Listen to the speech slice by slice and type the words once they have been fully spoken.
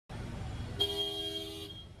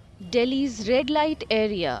Delhi's red light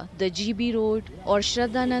area, the GB Road or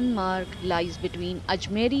Shradhanand Marg, lies between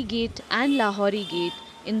Ajmeri Gate and Lahori Gate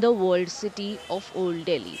in the walled city of Old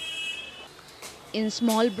Delhi. In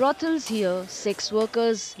small brothels here, sex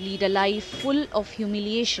workers lead a life full of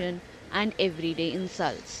humiliation and everyday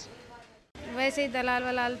insults. वैसे ही दलाल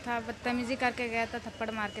वलाल था, बदतमीजी करके गया था,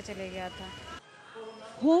 थप्पड़ मार के चले गया था।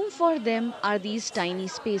 Home for them are these tiny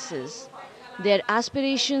spaces. Their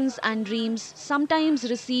aspirations and dreams sometimes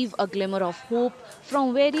receive a glimmer of hope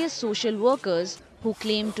from various social workers who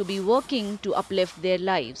claim to be working to uplift their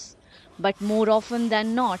lives. But more often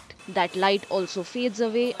than not, that light also fades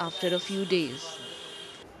away after a few days.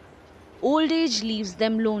 Old age leaves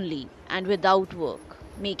them lonely and without work,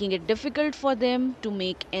 making it difficult for them to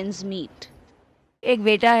make ends meet. एक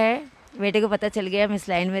बेटा है, बेटे को पता चल गया मैं इस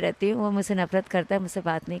लाइन में रहती हूँ, वो मुझसे नफरत करता है, मुझसे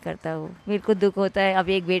बात नहीं करता। वो मेरे को दुख होता है। अब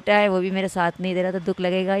एक बेटा है, वो भी मेरा साथ नहीं दे रहा, तो दुख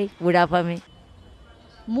लगेगा ही बुढ़ापा में।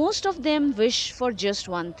 Most of them wish for just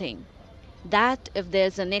one thing, that if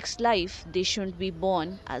there's a next life, they shouldn't be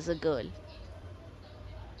born as a girl.